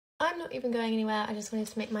I'm not even going anywhere, I just wanted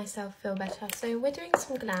to make myself feel better. So we're doing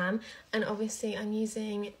some glam, and obviously I'm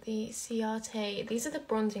using the Ciate. These are the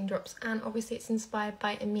bronzing drops, and obviously it's inspired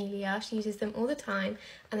by Amelia. She uses them all the time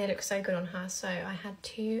and they look so good on her, so I had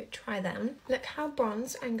to try them. Look how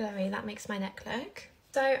bronzed and glowy that makes my neck look.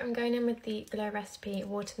 So I'm going in with the Glow Recipe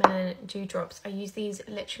Watermelon Dew Drops. I use these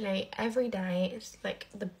literally every day. It's like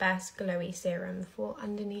the best glowy serum for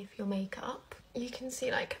underneath your makeup. You can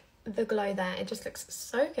see like the glow there, it just looks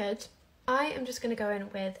so good. I am just going to go in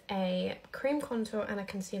with a cream contour and a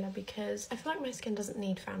concealer because I feel like my skin doesn't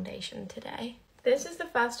need foundation today. This is the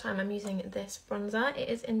first time I'm using this bronzer. It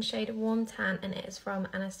is in shade Warm Tan and it is from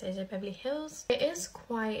Anastasia Beverly Hills. It is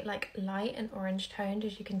quite like light and orange toned,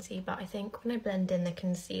 as you can see, but I think when I blend in the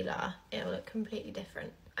concealer it'll look completely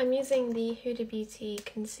different. I'm using the Huda Beauty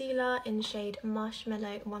concealer in shade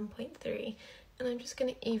Marshmallow 1.3 and I'm just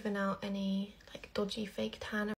going to even out any like dodgy fake tan